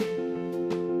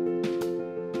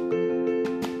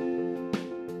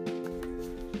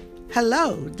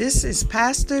Hello, this is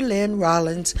Pastor Lynn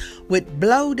Rollins with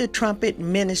Blow the Trumpet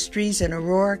Ministries in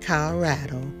Aurora,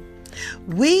 Colorado.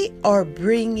 We are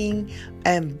bringing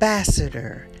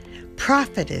Ambassador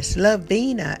Prophetess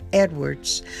Lavena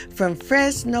Edwards from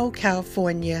Fresno,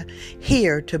 California,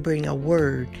 here to bring a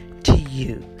word to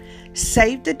you.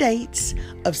 Save the dates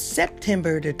of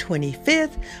September the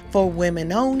 25th for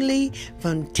women only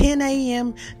from 10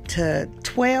 a.m. to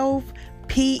 12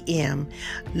 p.m.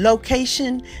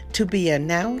 Location to be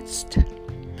announced.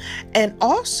 And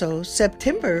also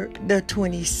September the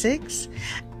 26th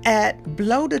at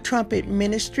Blow the Trumpet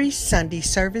Ministry Sunday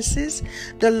services.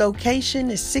 The location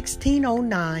is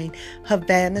 1609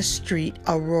 Havana Street,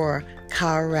 Aurora,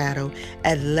 Colorado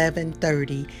at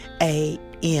 11:30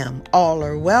 a.m. All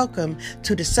are welcome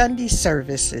to the Sunday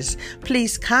services.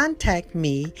 Please contact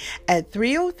me at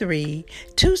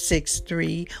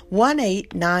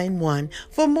 303-263-1891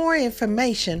 for more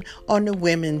information on the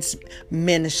women's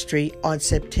ministry on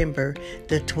September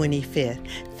the 25th.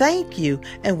 Thank you,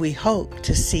 and we hope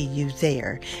to see you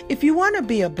there. If you want to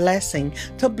be a blessing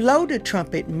to Blow the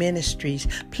Trumpet Ministries,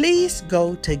 please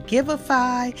go to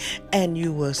Giveify and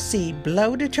you will see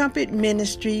Blow the Trumpet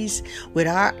Ministries with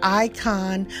our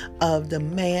icon of the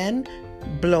man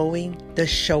blowing the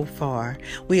shofar.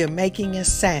 We are making a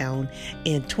sound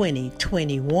in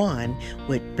 2021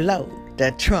 with Blow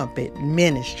the Trumpet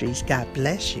Ministries. God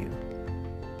bless you.